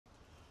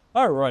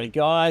Alrighty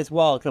guys,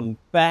 welcome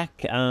back.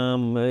 We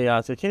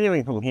are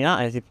continuing from here.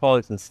 As you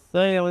probably can see,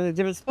 I'm in a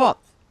different spot.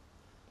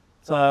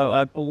 So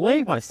I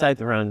believe I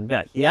saved around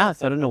about here,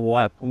 so I don't know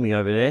why it put me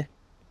over there.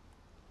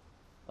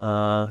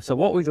 So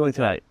what are we doing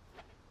today?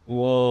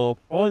 Well,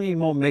 probably need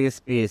more mega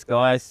spears,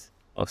 guys.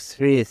 Or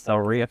spheres,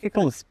 sorry. I keep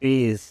calling them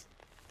spears.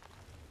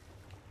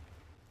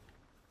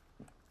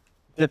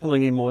 Definitely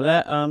need more of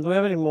that. Do we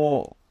have any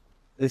more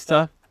this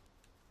stuff?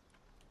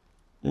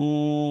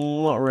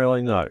 Not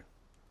really, no.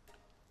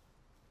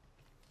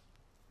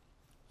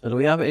 So do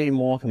we have any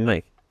more I can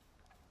make?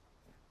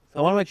 So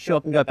I want to make sure I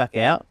can go back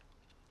out.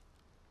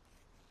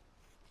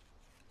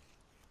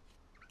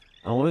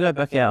 I want to go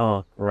back out.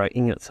 Oh, great,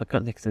 ingots. I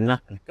got next to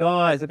nothing.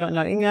 Guys, I got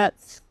no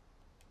ingots.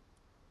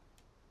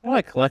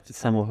 I collected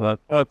some of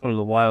it. Probably put it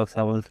away or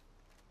something.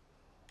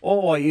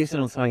 Or I used it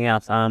on something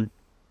else. Okay,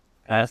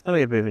 that's going to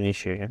be a bit of an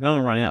issue. I'm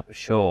going to run out for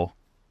sure.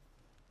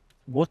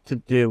 What to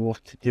do?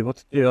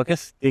 I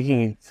guess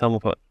digging some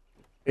of it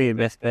be the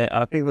best bet.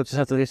 I think we'll just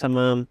have to do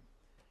some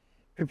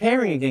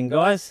preparing again,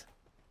 guys.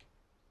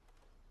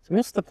 So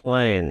what's the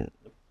plan?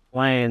 The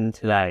plan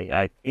today,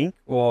 I think,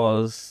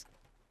 was...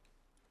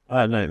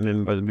 I don't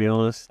remember, to be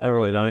honest. I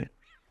really don't.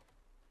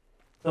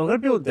 So I'm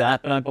going to build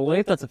that, but I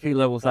believe that's a few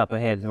levels up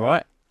ahead,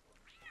 right?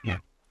 Yeah.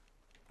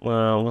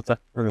 Well, what's that?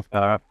 Bring a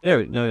power up.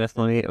 There, no, that's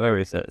not it. Where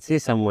is it? It's here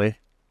somewhere.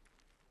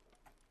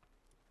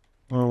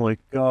 Oh my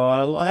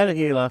god, I had it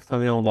here last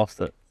time and I lost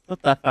it.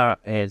 Not that far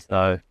up ahead,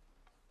 though.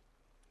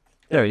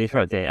 There it is,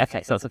 right there.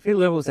 Okay, so it's a few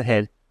levels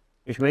ahead,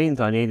 which means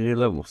I need to do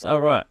levels.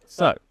 Alright,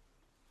 so,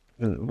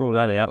 rule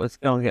that out. Let's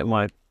go and get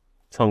my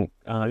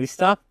this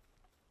stuff.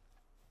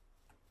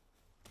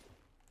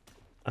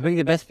 I think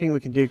the best thing we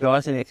can do,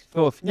 guys, in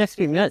the next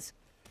few minutes,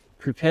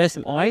 prepare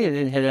some iron and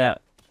then head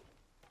out.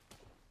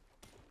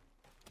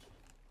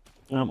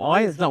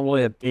 Iron's not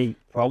really a big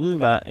problem,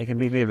 but it can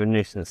be a bit of a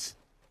nuisance.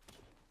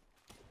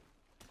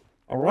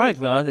 Alright,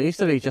 guys, it used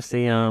to be just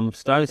the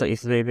stones that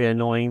used to be a bit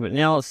annoying, but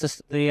now it's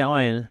just the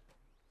iron.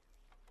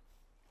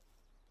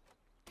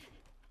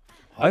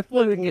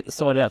 Hopefully we can get this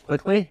sorted out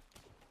quickly.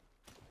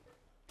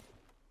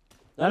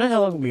 I don't know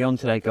how long we'll be on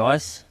today,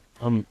 guys.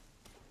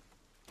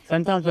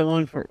 Sometimes I'm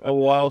on for a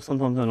while,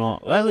 sometimes I'm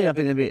not. Lately I've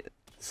been a bit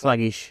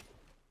sluggish.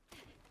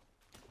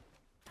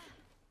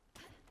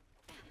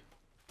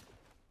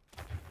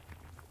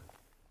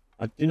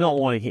 I do not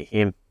want to hit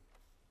him.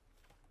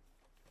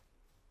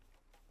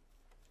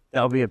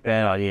 That would be a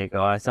bad idea,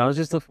 guys. So I was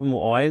just looking for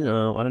more iron.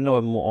 I don't know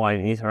where more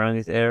iron is around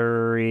this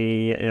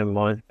area. Never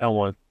mind.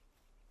 Palworld.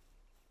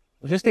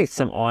 We just need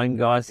some iron,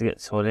 guys, to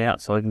get sorted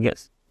out so I can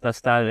get that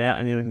started out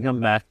and then we can come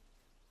back.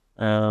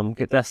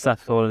 Get that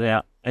stuff sorted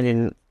out and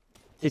then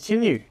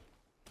continue.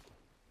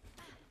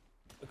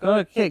 I've got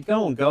to keep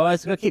going,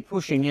 guys. I've got to keep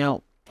pushing.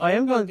 Now, I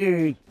am going to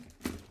do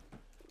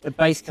the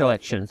base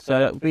collection.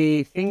 So it'll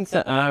be things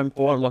that are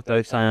important, like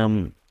those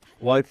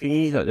white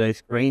thingies, like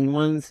those green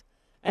ones,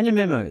 and the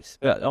memos.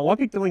 But I won't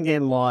be doing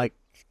them like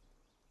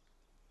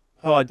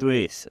how I do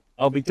this.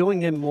 I'll be doing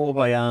them more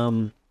by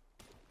a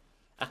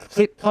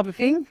clip type of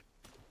thing.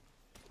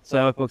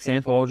 So, for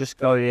example, I'll just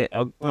go there.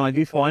 When I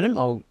do find them,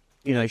 I'll,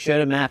 show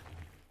the map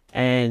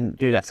and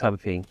do that type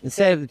of thing.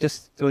 Instead of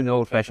just doing the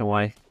old-fashioned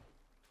way.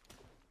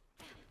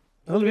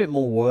 A little bit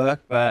more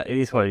work, but it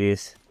is what it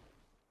is.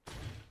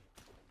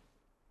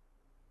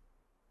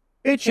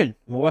 Bitchin'!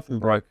 My weapon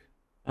broke.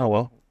 Oh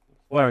well.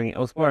 I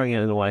was wearing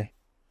it in a way.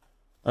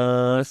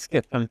 Let's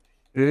get some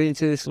food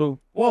into this little...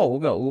 Whoa,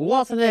 we've got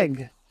lots of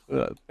egg.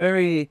 We're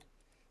very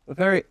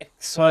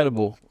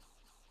excitable.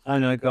 I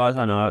know, guys,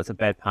 I know, it's a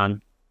bad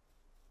pun.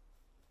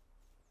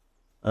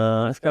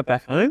 Let's go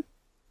back home.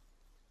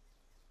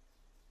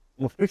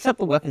 We'll fix up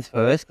the weapons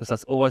first, because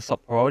that's always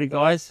top priority,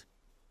 guys.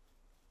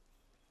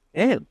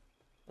 Yeah,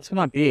 that's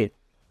my beard.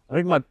 I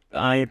think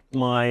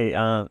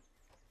my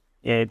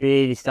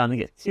beard is starting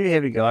to get too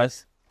heavy,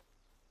 guys.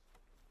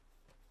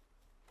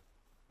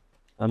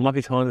 I might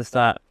be time to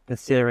start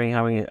considering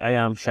having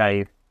a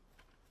shave.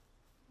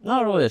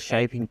 Not really a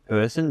shaving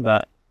person,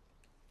 but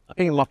I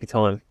think it might be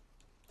time.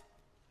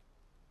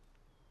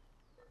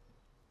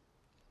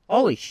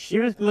 Holy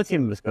shit, my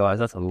timbers, guys.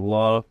 That's a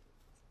lot of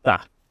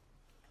stuff.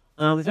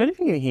 Is there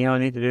anything in here I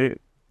need to do?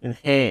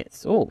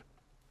 Enhance. Oh.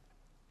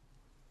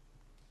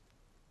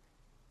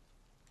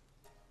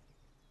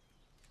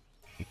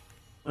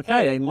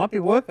 Okay, they might be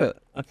worth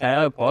it. Okay,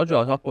 I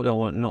apologise. I thought they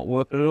were not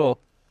worth it at all.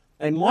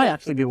 They might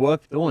actually be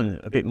worth doing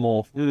a bit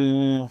more. I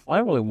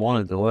don't really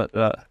want to do it,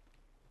 but...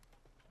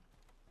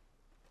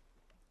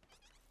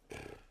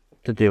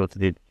 What to do.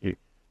 Do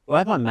I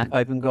have my map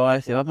open,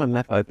 guys? If I have my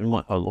map open, I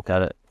might have a look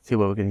at it. See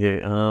what we can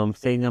do.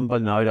 C number?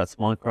 No, that's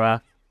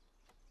Minecraft.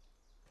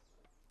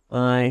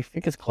 I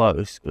think it's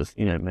closed, because,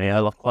 you know me, I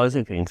love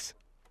closing things.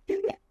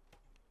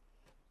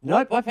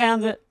 Nope, I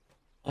found it.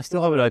 I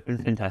still have it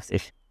open.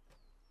 Fantastic.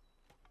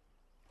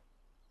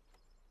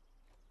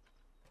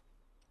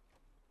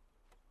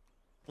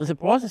 I'm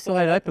surprised I still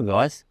had it open,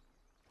 guys.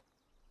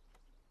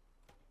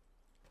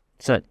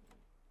 So,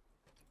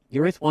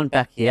 there is one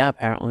back here,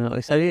 apparently. Like I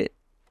said,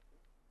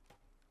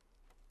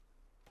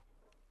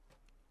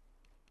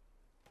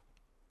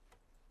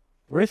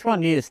 There is one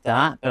near the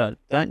start, but I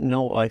don't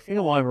know. I think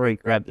I've already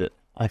grabbed it.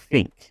 I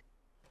think.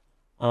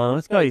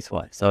 Let's go this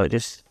way. So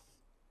just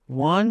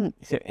one.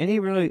 Is there any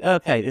really?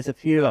 Okay, there's a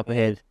few up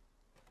ahead.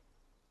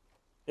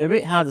 They're a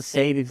bit hard to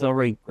see because I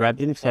already grabbed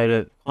them, so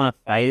they're kind of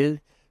faded.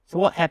 So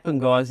what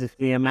happened, guys, is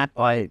the map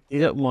I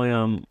did it with my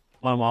one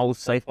of my old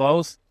save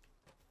files.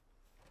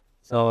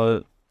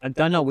 So I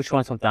don't know which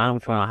ones I've done,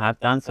 which one I have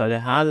done. So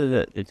they're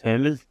harder to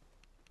determine.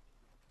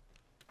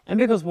 And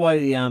because why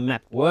the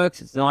map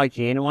works, it's an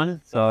IGN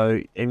one,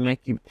 so they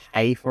make you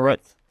pay for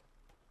it.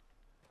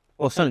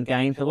 Or certain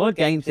games, a lot of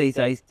games these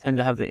days tend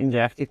to have the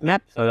interactive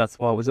map, so that's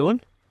what I was doing.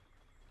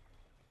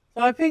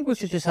 So I think we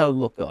should just have a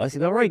look, guys.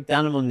 If I've already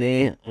done them on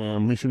there,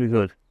 we should be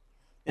good.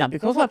 Now,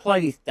 because I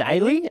play this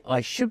daily,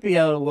 I should be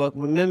able to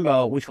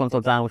remember which ones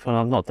I've done, which one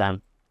I've not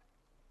done.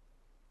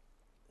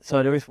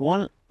 So there is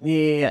one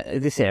near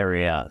this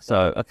area.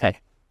 So, okay.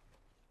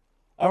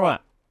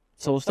 Alright.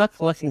 So we'll start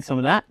collecting some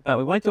of that, but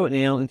we won't do it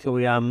now until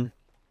we, you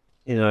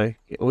know,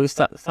 we'll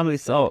start some of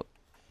this. Oh,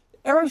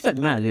 arrows don't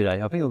matter, do they?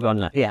 I think we've got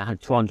enough. Yeah,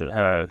 200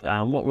 arrows.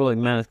 What really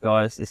matters,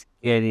 guys, is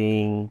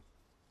getting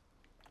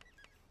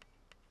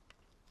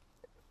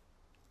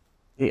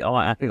the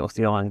iron. I think it's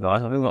the iron, guys.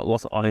 I think we've got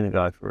lots of iron to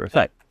go through.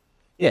 So,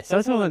 yeah, so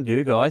that's what I'm going to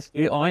do, guys.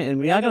 Do iron, and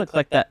we are going to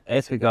collect that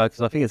as we go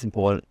because I think it's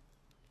important.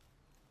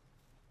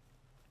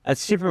 It's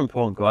super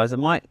important, guys. It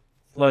might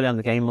slow down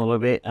the game a little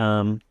bit.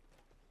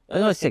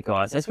 As I said,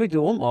 guys, as we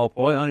do them, I'll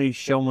probably only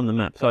show them on the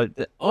map. So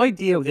the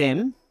idea of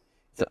them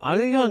is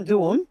I'm only going to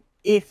do them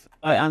if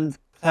I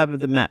uncover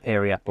the map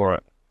area for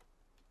it.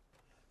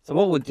 So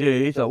what we'll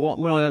do, so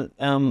when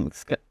I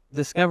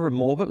discover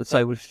more of it, let's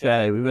say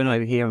we went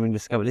over here and we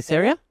discovered this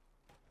area.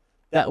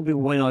 That will be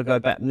when I go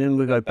back, and then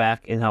we'll go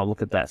back and have a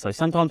look at that. So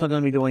sometimes I'm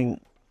going to be doing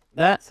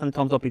that.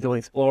 Sometimes I'll be doing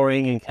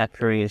exploring and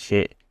capturing and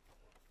shit.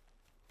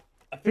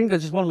 I think I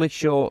just want to make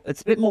sure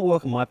it's a bit more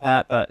work on my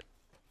part, but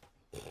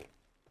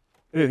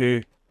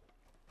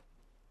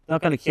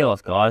not going to kill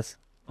us, guys.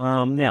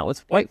 Now,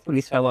 let's wait for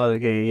this fellow to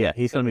get here. Yeah,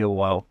 he's going to be a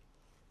while.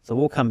 So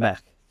we'll come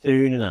back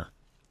soon enough.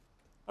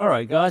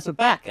 Alright, guys, we're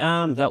back.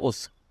 That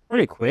was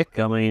pretty quick.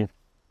 I mean,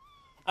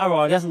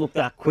 alright, it doesn't look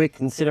that quick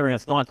considering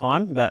it's night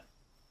time, but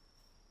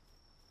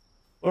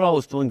what I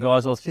was doing,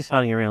 guys, I was just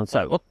hunting around.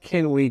 So, what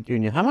can we do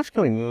now? How much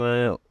can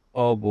we...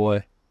 oh,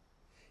 boy.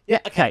 Yeah,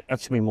 okay,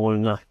 that should be more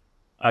than enough.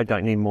 I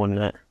don't need more than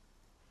that.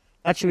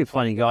 That should be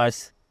plenty,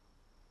 guys.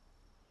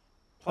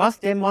 Plus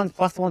them ones,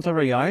 plus the ones I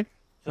already own.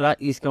 So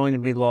that is going to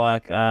be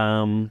like,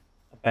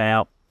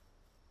 about,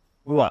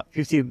 what,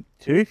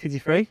 52,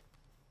 53?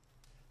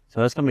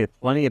 So that's going to be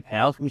plenty of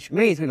powers, which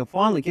means we can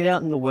finally get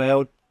out in the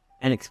world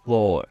and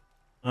explore.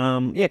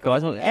 Yeah,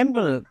 guys, I am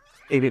going to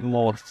be a bit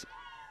more...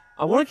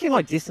 I want to keep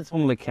my distance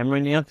from the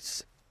camera now,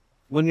 because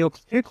when you're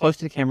too close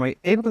to the camera,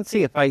 people can see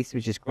your face,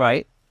 which is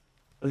great.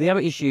 But the other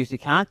issue is you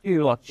can't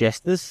do, like,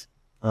 gestures.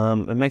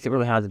 It makes it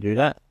really hard to do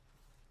that.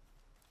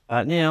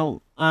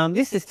 Now,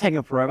 this is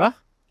taking forever.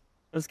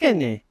 But it's getting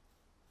there.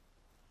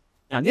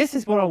 Now, this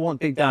is what I want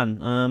to be done.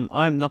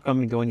 I'm not going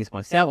to be doing this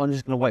myself. I'm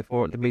just going to wait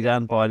for it to be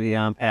done by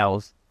the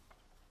powers.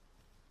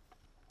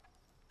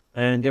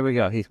 And there we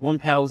go. He's one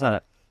powers at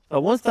it. So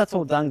once that's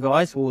all done,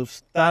 guys, we'll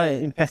start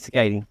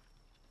investigating.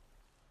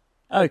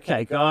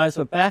 Okay, guys,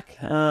 we're back.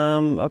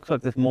 Looks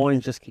like this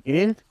morning's just kicking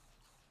in.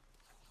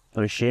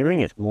 I'm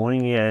assuming it's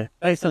morning, yeah.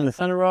 Based on the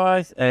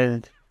sunrise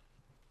and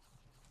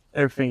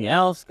everything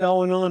else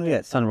going on,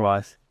 yeah,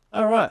 sunrise.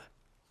 Alright.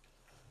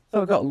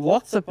 So we've got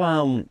lots of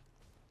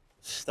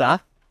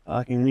stuff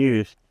I can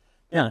use.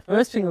 Now, the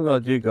first thing we've got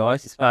to do,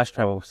 guys, is fast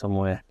travel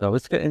somewhere. So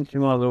let's get into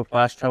my little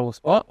fast travel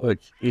spot,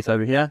 which is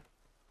over here.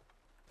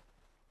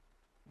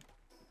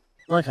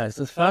 Okay,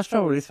 so let's fast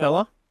travel this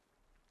fella.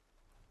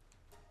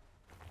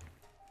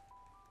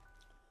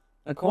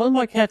 According to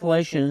my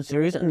calculations,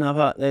 there is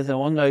another, there's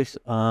one of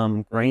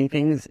those green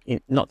things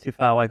not too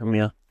far away from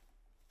here.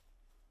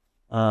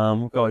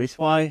 We'll go this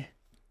way.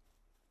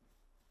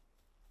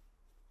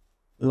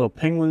 The little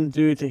penguin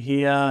dude to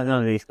here.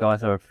 None of these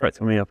guys are a threat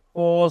to me, of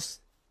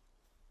course.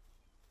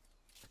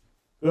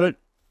 Good.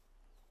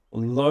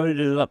 Loaded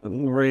it up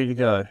and ready to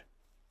go.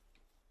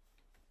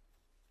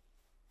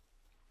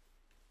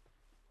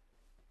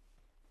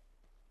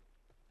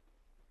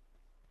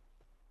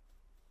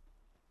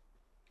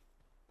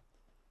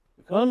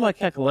 According to my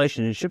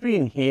calculation, it should be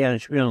in here and it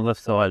should be on the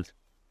left side.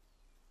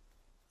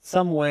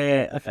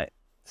 Somewhere, okay.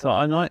 So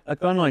I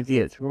got an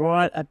idea. It's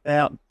right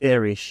about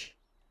there-ish.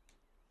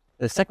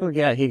 The second we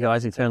get out here,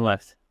 guys, we turn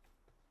left.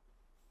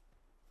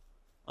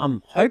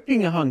 I'm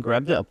hoping I haven't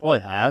grabbed it. I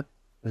probably have.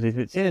 Because if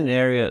it's in an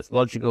area that's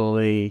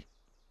logically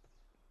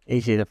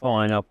easy to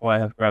find, I'll probably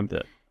have grabbed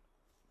it.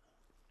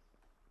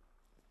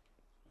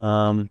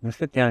 Let's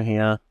get down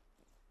here.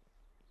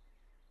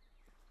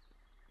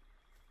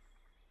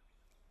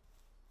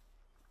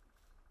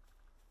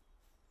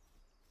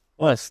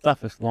 All that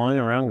stuff is lying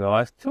around,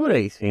 guys. Two of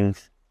these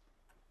things.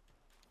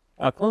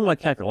 According to my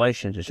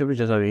calculations, it should be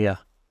just over here.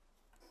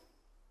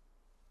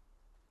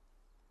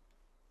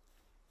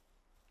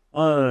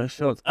 Oh,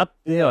 so it's up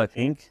there, I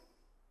think.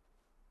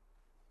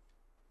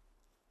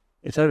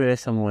 It's over there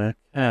somewhere.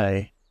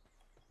 Okay.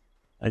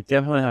 I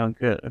definitely haven't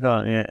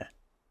got it yet.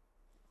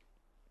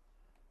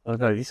 I'll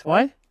go this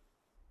way.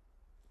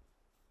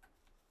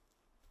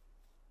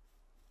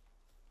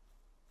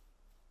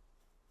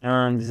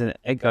 And there's an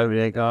egg over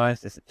there,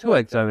 guys. There's 2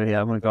 eggs over here.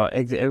 Oh my god,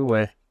 eggs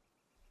everywhere.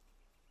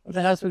 What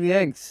the hell's with the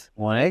eggs?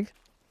 1 egg?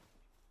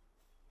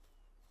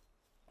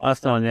 Oh,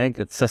 that's not an egg,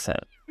 it's just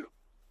a...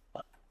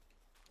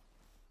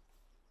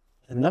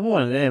 Another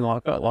one of them.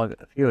 I've got like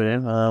a few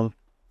of them.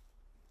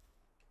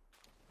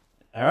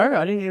 Arrow?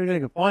 I didn't even know you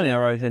could find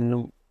arrows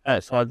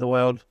outside the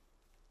world.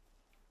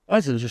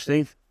 That's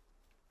interesting.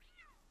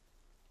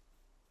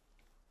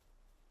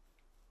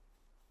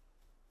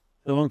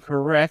 So I'm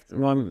correct.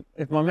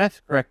 If my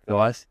math's correct,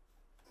 guys,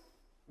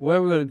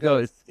 where we're going to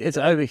go, it's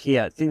over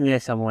here. It's in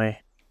there somewhere.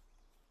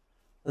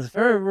 There's a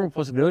very real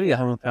possibility I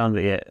haven't found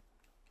it yet.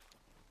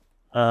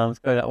 Let's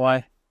go that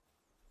way.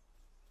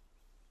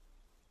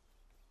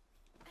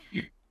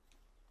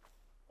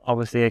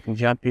 Obviously, I can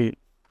jump you,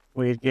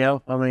 weird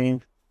girl. I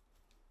mean...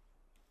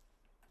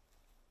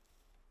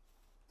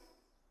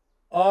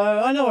 Oh,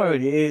 I know where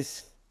it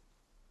is.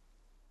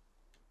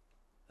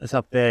 It's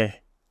up there.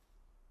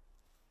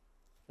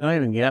 Can I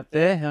even get up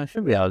there? I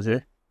should be able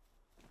to.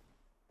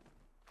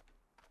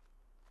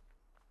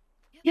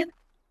 Yep.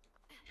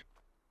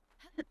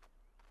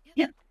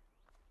 Yep.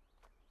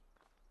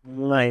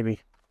 Maybe.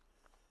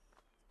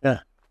 Yeah.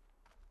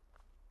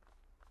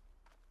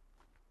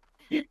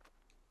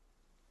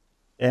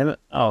 Damn it.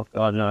 Oh,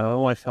 God, no. I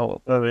almost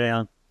fell further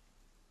down.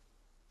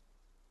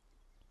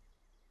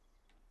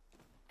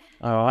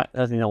 Alright,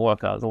 doesn't even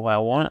work out the way I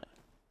want it.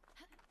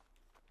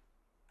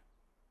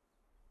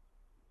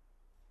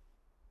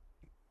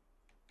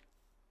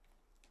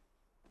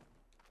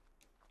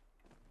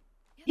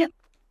 Yep.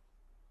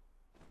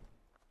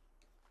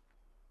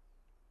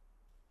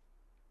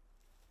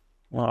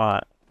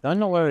 Alright. Don't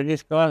know where it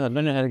is, guys. I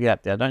don't know how to get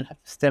up there. I don't have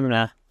the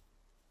stamina.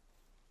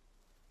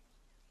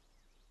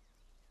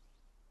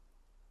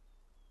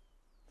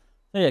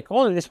 So yeah,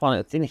 call it this one.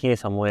 It's in here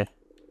somewhere.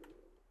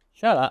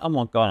 Shut up. Oh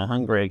my god, I'm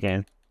hungry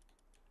again.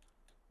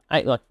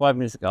 Ate like 5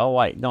 minutes ago. Oh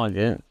wait, no I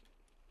didn't.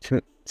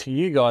 To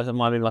you guys, it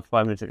might have been like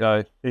 5 minutes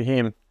ago. To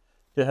him,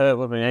 to her, it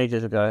would have been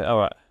ages ago.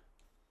 Alright.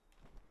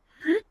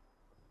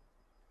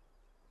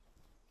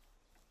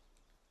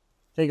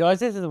 See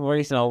guys, this is the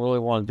reason I really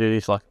want to do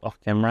this like off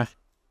camera.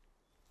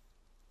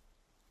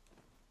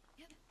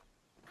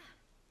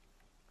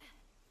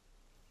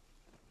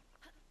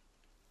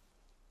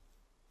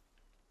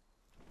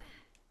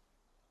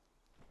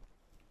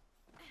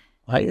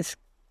 I hate this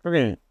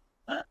friggin'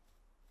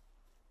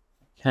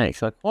 okay,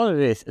 so what it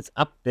is, it's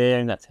up there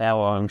in that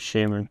tower, I'm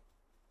assuming.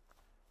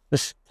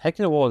 Just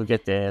taking a while to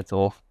get there, that's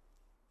all.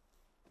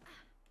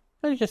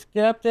 Can you just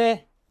get up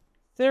there?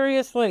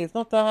 Seriously, it's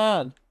not that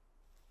hard.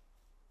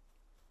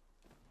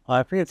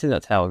 I think it's in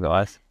that tower,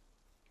 guys.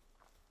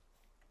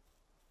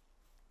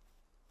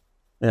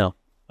 Now,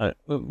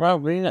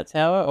 right in that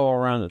tower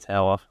or around the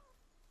tower?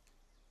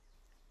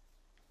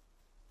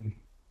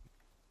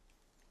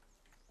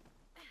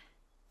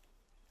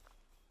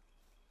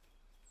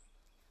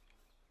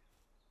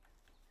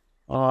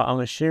 Oh, I'm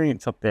assuming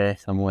it's up there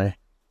somewhere.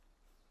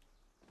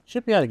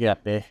 Should be able to get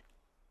up there.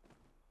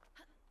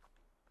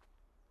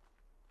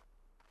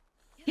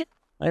 Yep.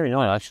 Maybe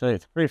not, actually.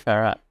 It's pretty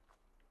far up.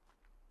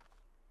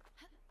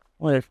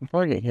 Well, if we can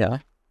probably get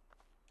here.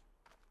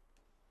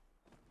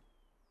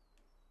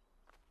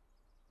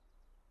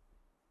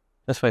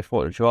 Let's wait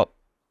for it to drop.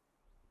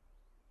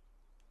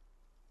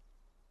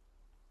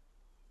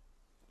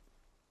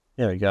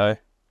 There we go.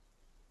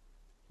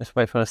 Let's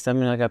wait for the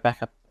stamina to go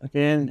back up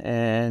again,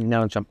 and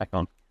now I'll jump back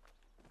on.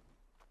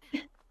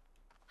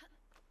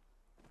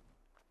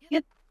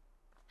 Yep.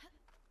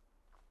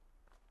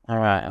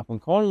 Alright, I've been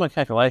calling my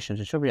calculations.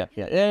 It should be up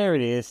here. There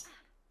it is.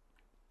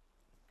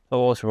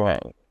 So I was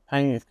right.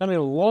 It's going to be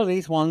a lot of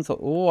these ones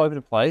all over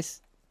the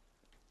place.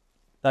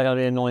 They're going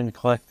to be annoying to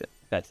collect it.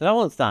 Okay, so that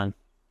one's done.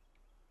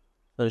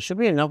 So there should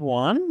be another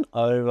one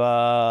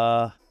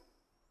over...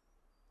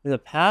 There's a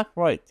path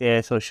right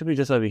there, so it should be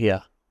just over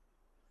here.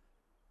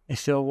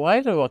 Is there a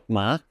way to like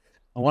mark?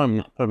 I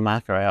want to put a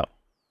marker out.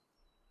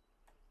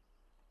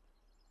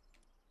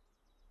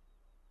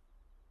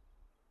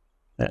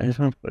 Yeah, I just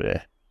want to put it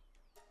there.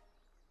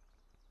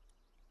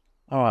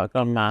 Alright, I've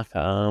got a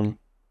marker.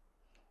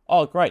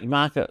 Oh great, the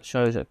marker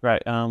shows it.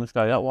 Great. Let's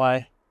go that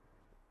way.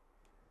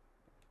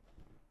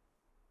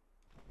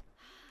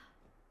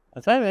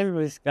 I'd say maybe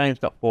this game's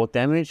got 4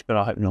 damage, but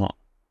I hope not.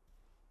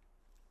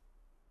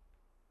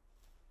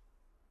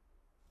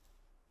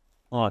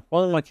 Alright,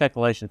 one of my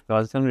calculations,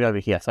 guys, it's going to be over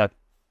here. So,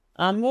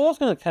 I was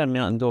going to cut them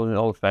out and do it in an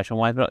old-fashioned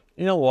way, but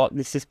you know what?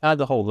 This is part of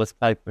the whole let's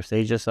play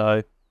procedure,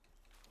 so...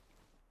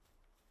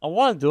 I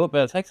want to do it,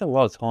 but it takes a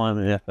lot of time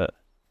and effort.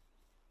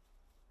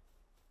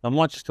 I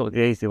might just do it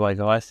the easy way,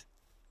 guys.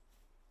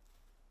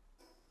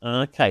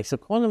 Okay, so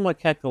according to my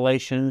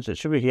calculations, it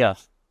should be here.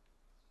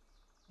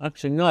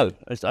 Actually, no.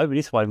 It's over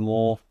this way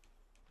more.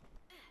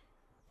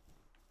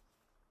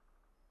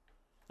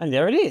 And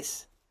there it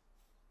is.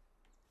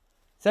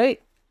 See?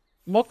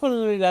 What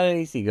couldn't be that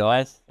easy,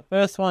 guys? The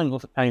first one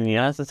was a pain in the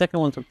ass. The second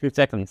one took 2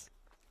 seconds.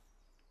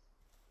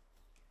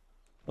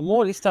 The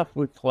more of this stuff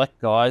we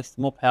collect, guys,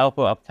 the more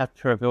powerful our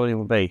capture ability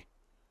will be.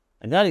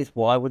 And that is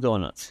why we're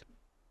doing it.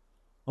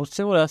 We'll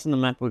see what else on the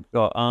map we've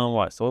got.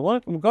 Right, so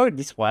we'll go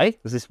this way,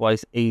 because this way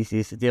is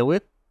easiest to deal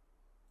with.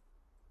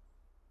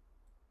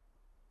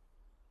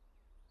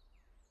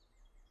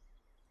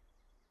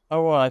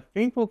 Alright, I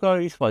think we'll go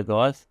this way,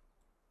 guys.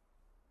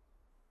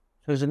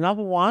 So there's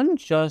another one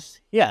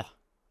just here.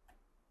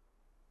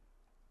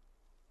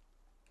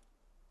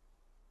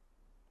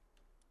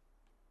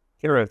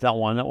 Get rid of that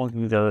one. That one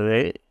can go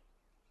there.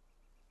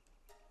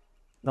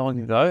 That one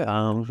can go.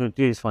 We're going to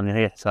do this one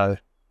here. So,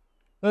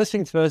 first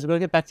things first, we're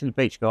going to get back to the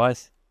beach,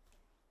 guys.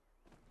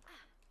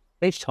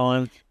 Beach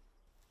time.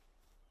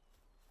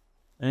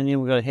 And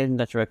then we're going to head in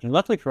that direction.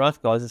 Luckily for us,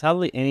 guys, there's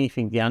hardly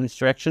anything down this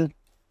direction.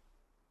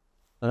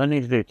 I don't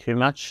need to do too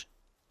much.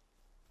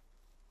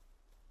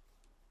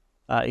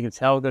 You can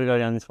tell we're going to go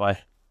down this way.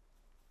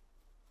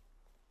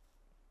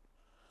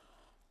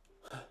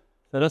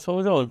 So that's what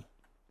we're doing.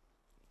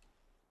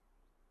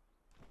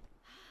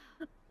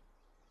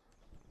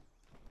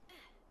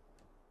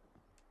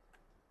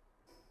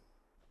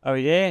 Oh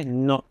yeah,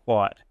 not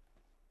quite.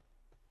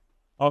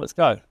 Oh, let's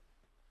go.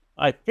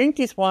 I think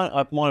this one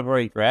I might have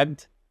already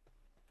grabbed.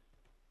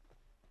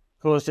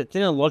 Because it's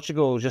in a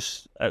logical,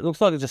 just, it looks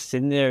like it's just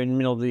sitting there in the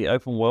middle of the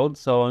open world,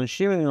 so I'm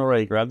assuming I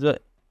already grabbed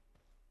it.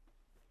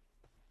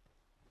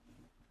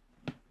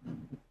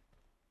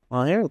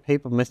 Well, I'm hearing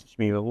people message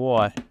me, but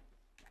why?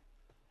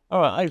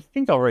 Alright, I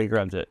think I already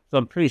grabbed it, so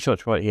I'm pretty sure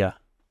it's right here.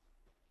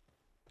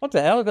 What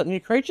the hell? I've got new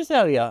creatures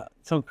out here.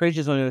 Some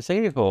creatures I've never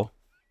seen before.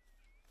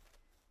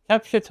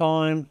 Capture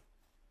time.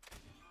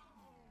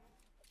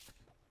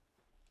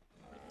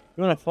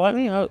 You want to fight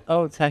me? I'll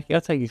attack you.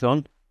 I'll take you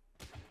on.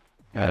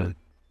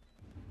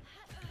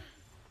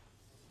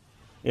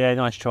 Yeah,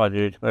 nice try,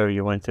 dude. Wherever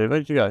you went to. Where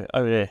did you go?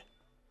 Over there.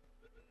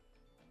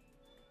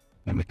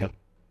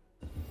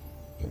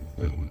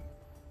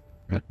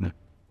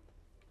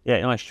 Yeah,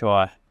 nice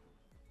try.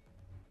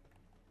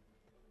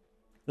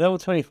 Level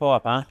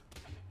 25, huh?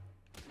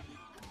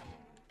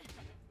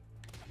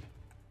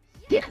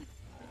 Yeah.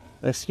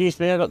 Excuse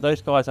me, I got those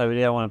guys over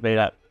there I want to beat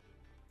up.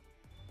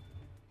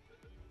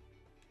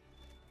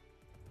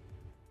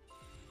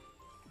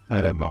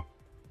 I don't know.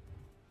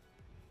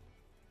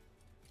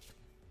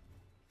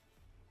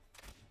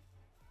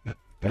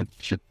 That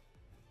shit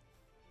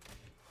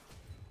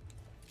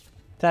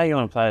That's how you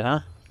want to play it,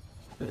 huh?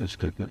 is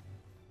good.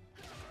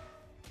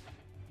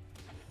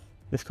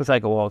 This could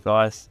take a while,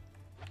 guys.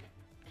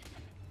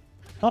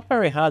 Not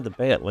very hard to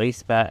beat, at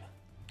least, but...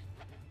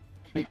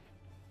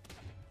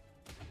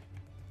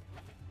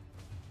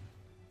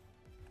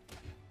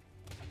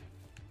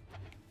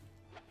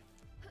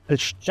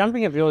 Its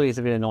jumping ability is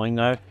a bit annoying,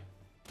 though.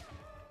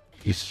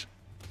 He's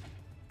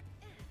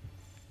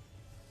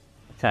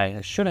Okay,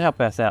 it should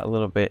help us out a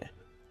little bit.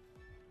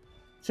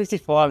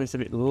 65 is a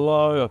bit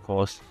low, of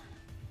course.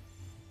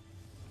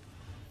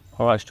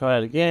 Alright, let's try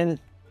it again.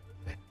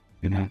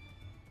 you know.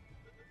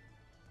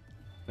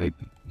 Like,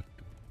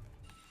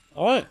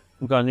 Alright,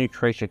 we've got a new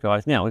creature,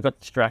 guys. Now, we got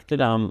distracted,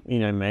 you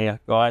know me,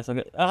 guys. I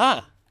got,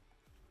 aha!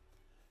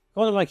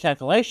 According to my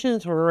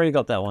calculations, we've already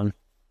got that one.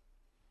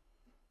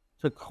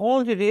 So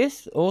according to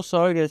this,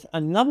 also, there's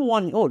another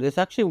one. Oh, there's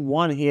actually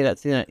one here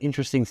that's in an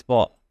interesting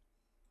spot.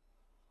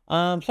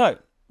 So,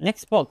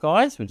 next spot,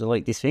 guys, we'll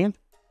delete this thing.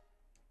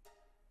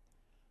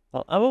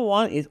 The other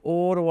one is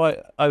all the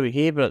way over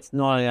here, but it's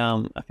not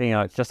a thing,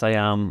 it's just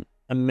a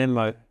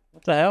memo.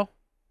 What the hell?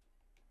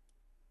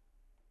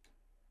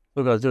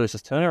 What we've got to do is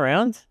just turn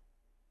around.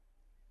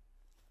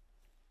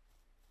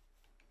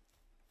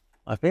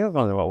 I think I've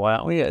gone the right way,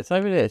 aren't we? Yeah, it's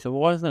over there. So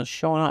why isn't it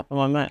showing up on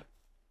my map?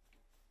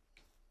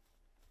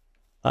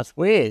 That's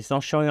weird. It's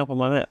not showing up on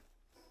my map.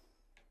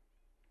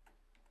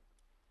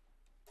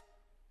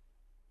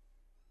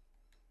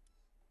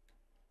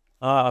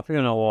 I think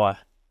I know why.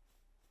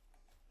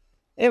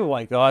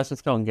 Anyway, guys,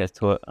 let's go and get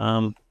to it.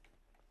 There's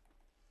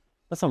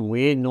some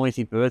weird,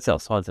 noisy birds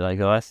outside today,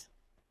 guys.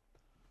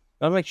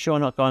 Gotta make sure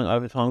I'm not going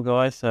overtime,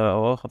 guys. So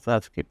I'll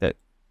have to keep the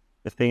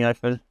thing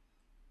open.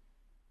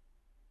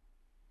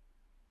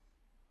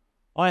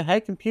 I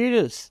hate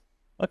computers.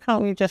 Why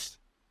can't we just...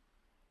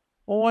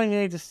 All I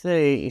need to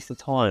see is the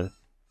time.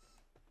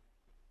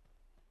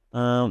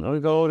 Have we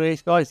got all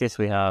these guys? Yes,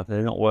 we have.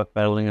 They're not worth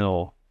battling at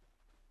all.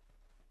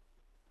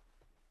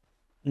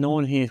 No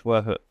one here is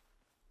worth it.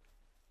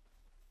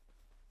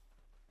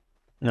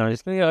 No,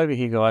 just gonna go over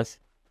here, guys.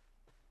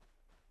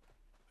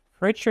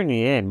 Creature in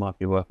the air might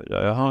be worth it,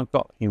 though. I haven't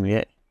got him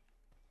yet.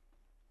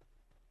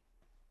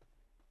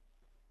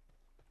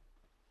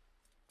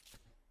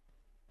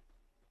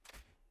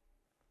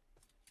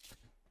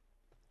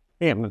 I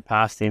think I went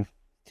past him.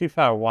 Too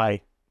far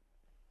away.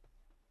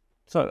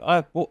 So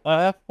I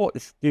have fought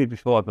this dude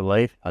before, I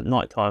believe, at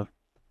night time.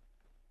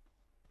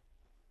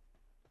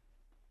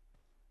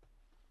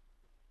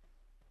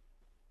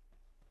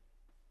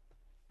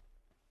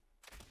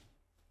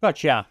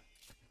 Gotcha.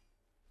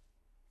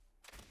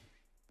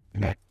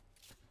 yeah.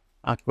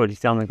 Ah, good, he's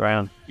down on the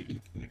ground.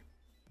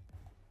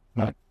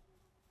 Right.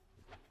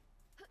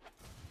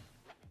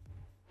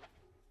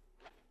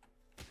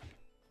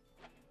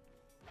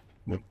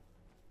 Nope.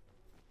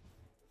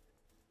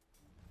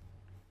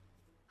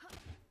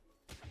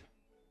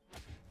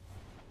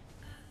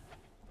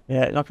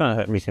 Yeah, not gonna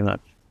hurt me too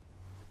much.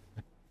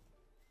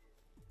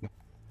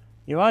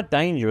 You are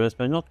dangerous,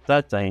 but not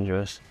that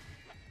dangerous.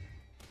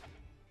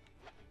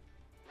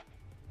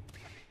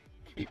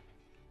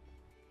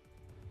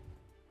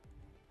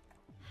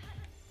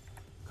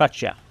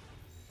 Gotcha.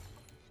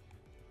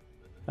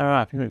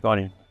 Alright, I think we got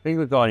him. I think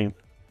we got him.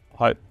 I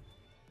hope.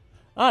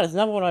 Ah, there's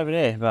another one over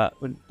there,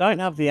 but we don't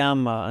have the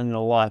armor and the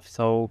life,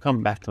 so we'll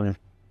come back to him.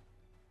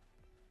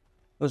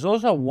 There's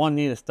also one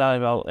near the start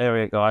of our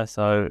area, guys,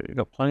 so we've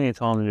got plenty of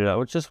time to do that.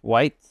 We'll just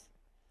wait.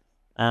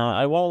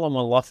 I won't allow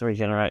my life to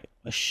regenerate.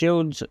 My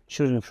shields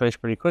should increase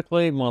pretty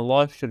quickly. My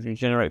life should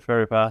regenerate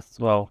very fast as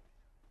well.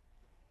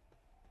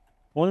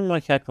 According to my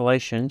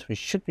calculations, we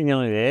should be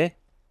nearly there.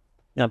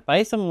 Now,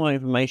 based on my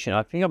information,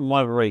 I think I might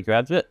have already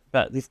grabbed it,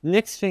 but this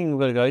next thing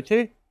we're going to go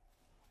to,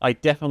 I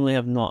definitely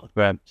have not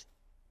grabbed.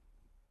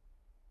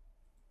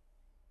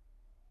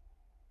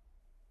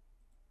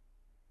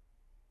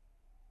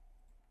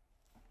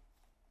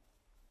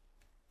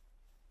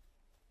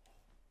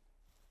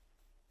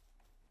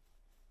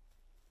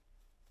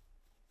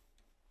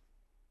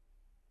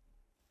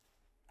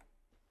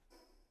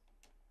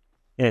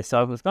 Yeah,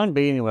 so if it's going to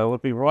be anywhere, it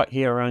would be right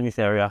here around this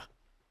area.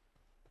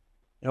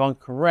 If I'm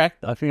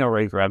correct, I think I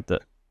already grabbed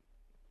it.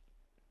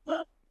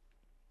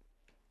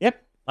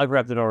 Yep, I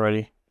grabbed it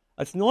already.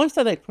 It's nice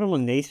that they put them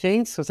on these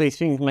things, because these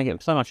things make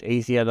it so much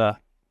easier to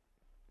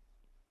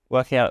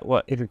work out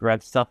what if you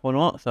grab stuff or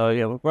not. So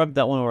yeah, we've grabbed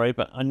that one already,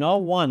 but I know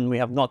one we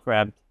have not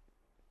grabbed.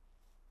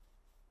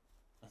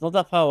 It's not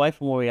that far away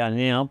from where we are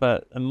now,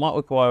 but it might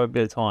require a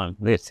bit of time.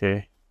 Let's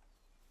see.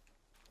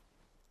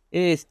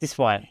 It is this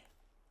way.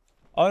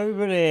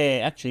 Over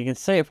there. Actually, you can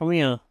see it from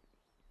here.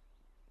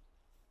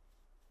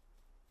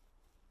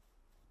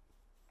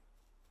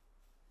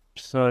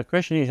 So the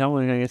question is, how am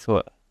I going to get to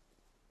it?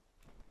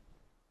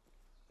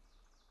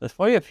 There's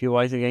probably a few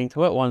ways of getting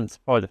to it. One's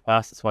probably the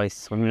fastest way,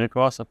 swimming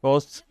across, of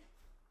course.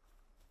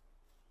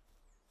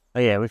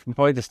 But yeah, we can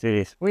probably just do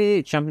this.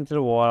 We jump into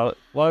the water,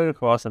 float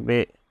across a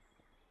bit.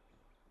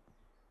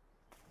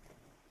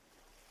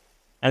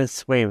 And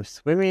swim.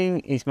 Swimming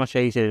is much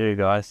easier to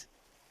do, guys.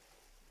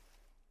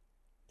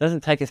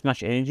 Doesn't take as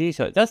much energy,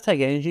 so it does take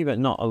energy, but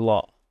not a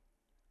lot.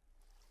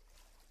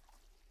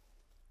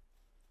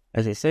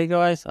 As you see,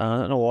 guys, I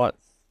don't know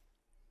what's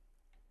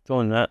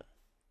doing that.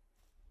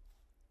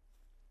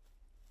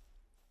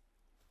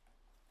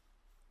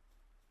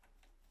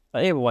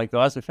 But either way,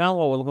 guys, we found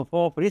what we're looking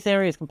for, but this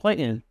area is complete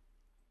now.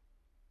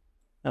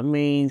 That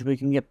means we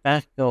can get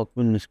back. Oh,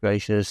 goodness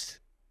gracious.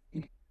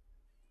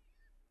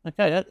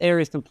 Okay, that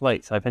area is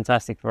complete, so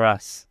fantastic for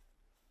us.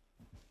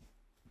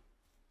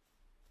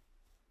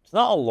 It's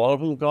not a lot of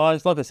them,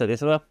 guys. Like I said,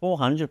 there's about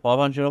 400,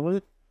 500 of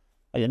them.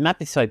 The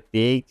map is so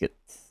big,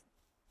 it's...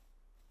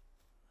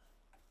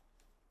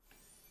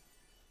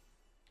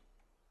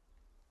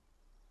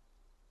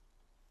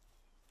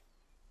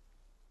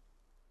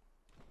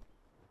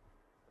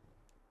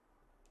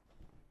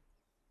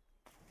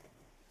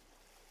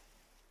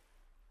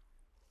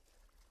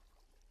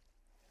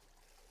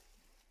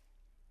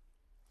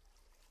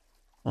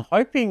 I'm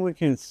hoping we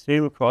can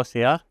zoom across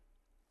here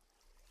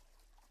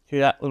to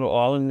that little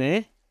island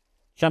there,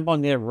 jump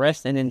on there,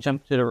 rest, and then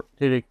jump to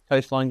the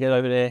coastline, get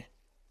over there.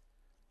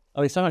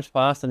 It'll be so much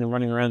faster than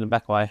running around the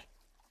back way.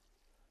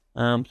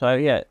 So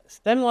yeah,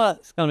 stamina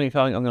is going to be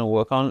something I'm going to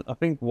work on. I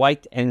think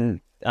weight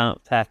and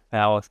attack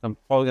power is probably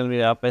going to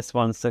be our best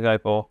ones to go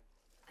for.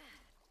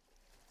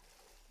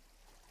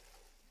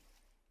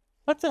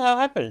 What the hell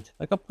happened?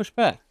 I got pushed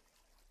back.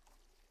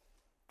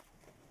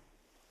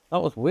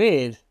 That was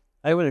weird.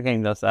 I would have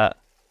game does that.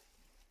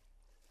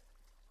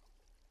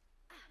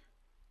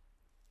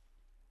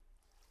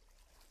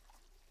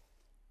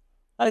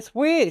 That's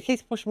weird. It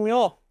keeps pushing me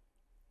off.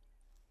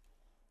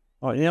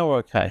 Alright, now we're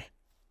okay.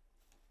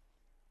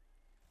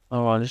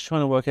 Alright, I'm just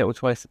trying to work out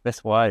which way is the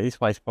best way.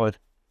 This way's probably...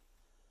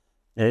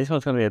 Yeah, this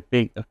one's going to be a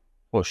big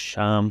push.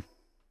 Any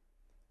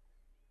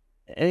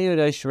of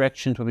those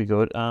directions will be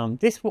good.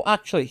 This will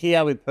actually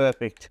here be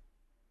perfect.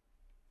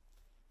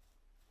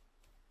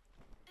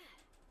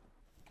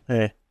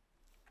 Yeah.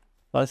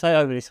 Like I say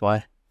over this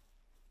way.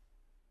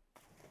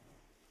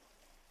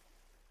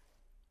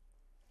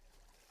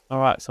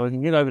 Alright, so we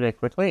can get over there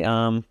quickly.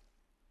 Yeah,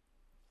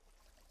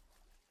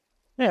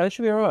 it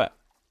should be alright.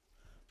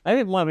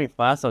 Maybe it might be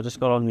fast. I just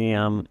got on the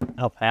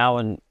our power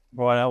and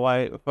right our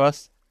way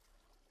across.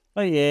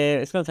 But yeah,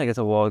 it's gonna take us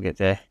a while to get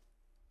there.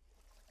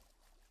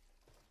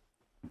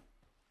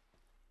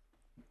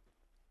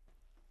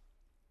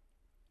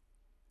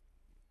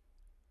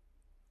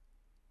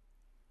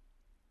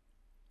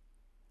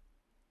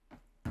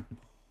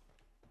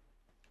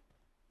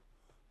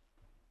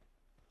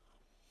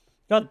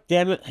 God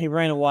damn it, he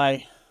ran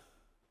away.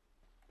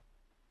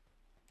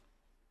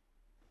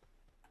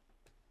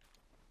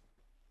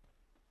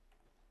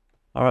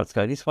 Alright, let's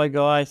go this way,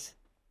 guys.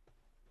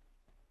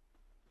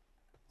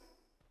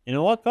 You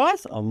know what,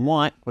 guys? I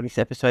might, for this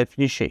episode,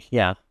 finish it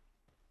here.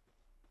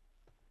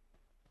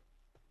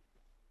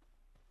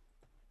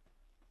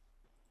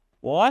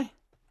 Why?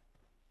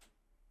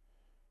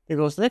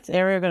 Because the next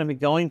area we're going to be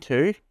going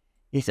to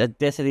is a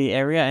deserty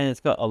area, and it's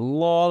got a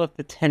lot of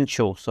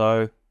potential.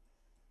 So,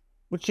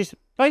 which is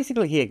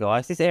basically here,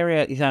 guys. This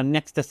area is our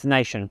next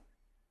destination.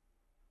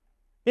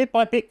 Bit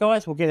by bit,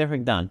 guys, we'll get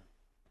everything done.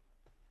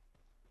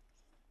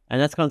 And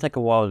that's going to take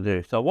a while to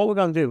do. So what we're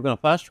going to do, we're going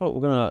to fast forward,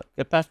 we're going to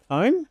get back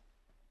home,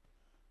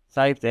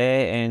 save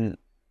there, and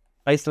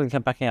basically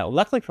come back out.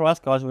 Luckily for us,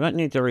 guys, we don't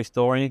need to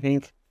restore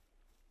anything.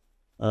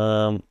 We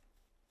don't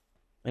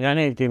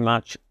need to do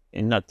much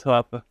in that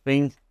type of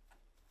thing.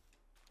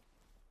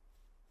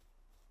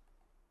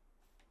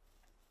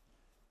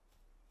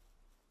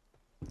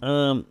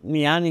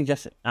 Miani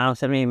just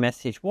sent me a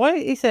message. Why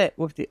is it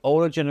with the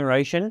older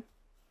generation,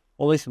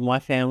 or at least my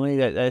family,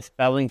 that their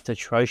spelling's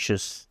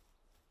atrocious?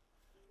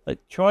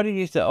 Like, try to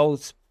use the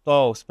old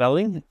style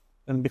spelling,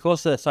 and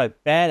because they're so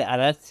bad at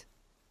it,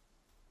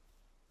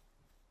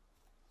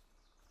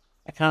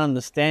 I can't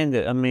understand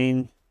it. I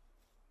mean,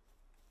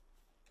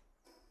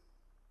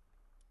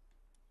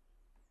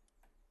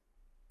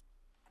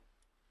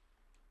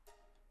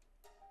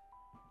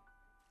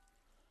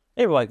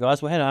 anyway,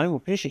 guys, we're heading home. We'll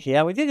finish it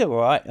here. We did it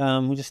alright.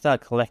 We just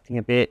started collecting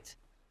a bit.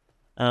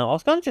 I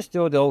was going to just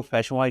do it the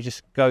old-fashioned way,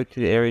 just go to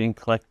the area and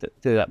collect it,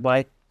 do it that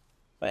way.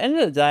 But at the end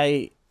of the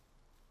day,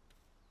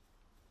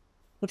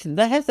 listen,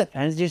 that has the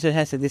advantages, it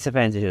has the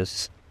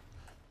disadvantages.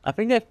 I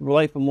think they've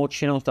really for more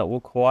channels that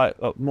will quite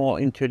more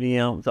into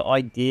the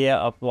idea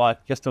of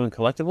like just doing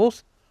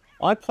collectibles.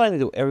 I plan to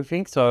do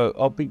everything, so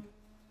I'll be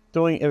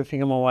doing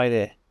everything on my way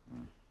there.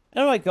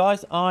 Anyway,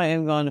 guys, I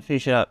am going to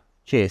finish it up.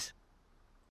 Cheers.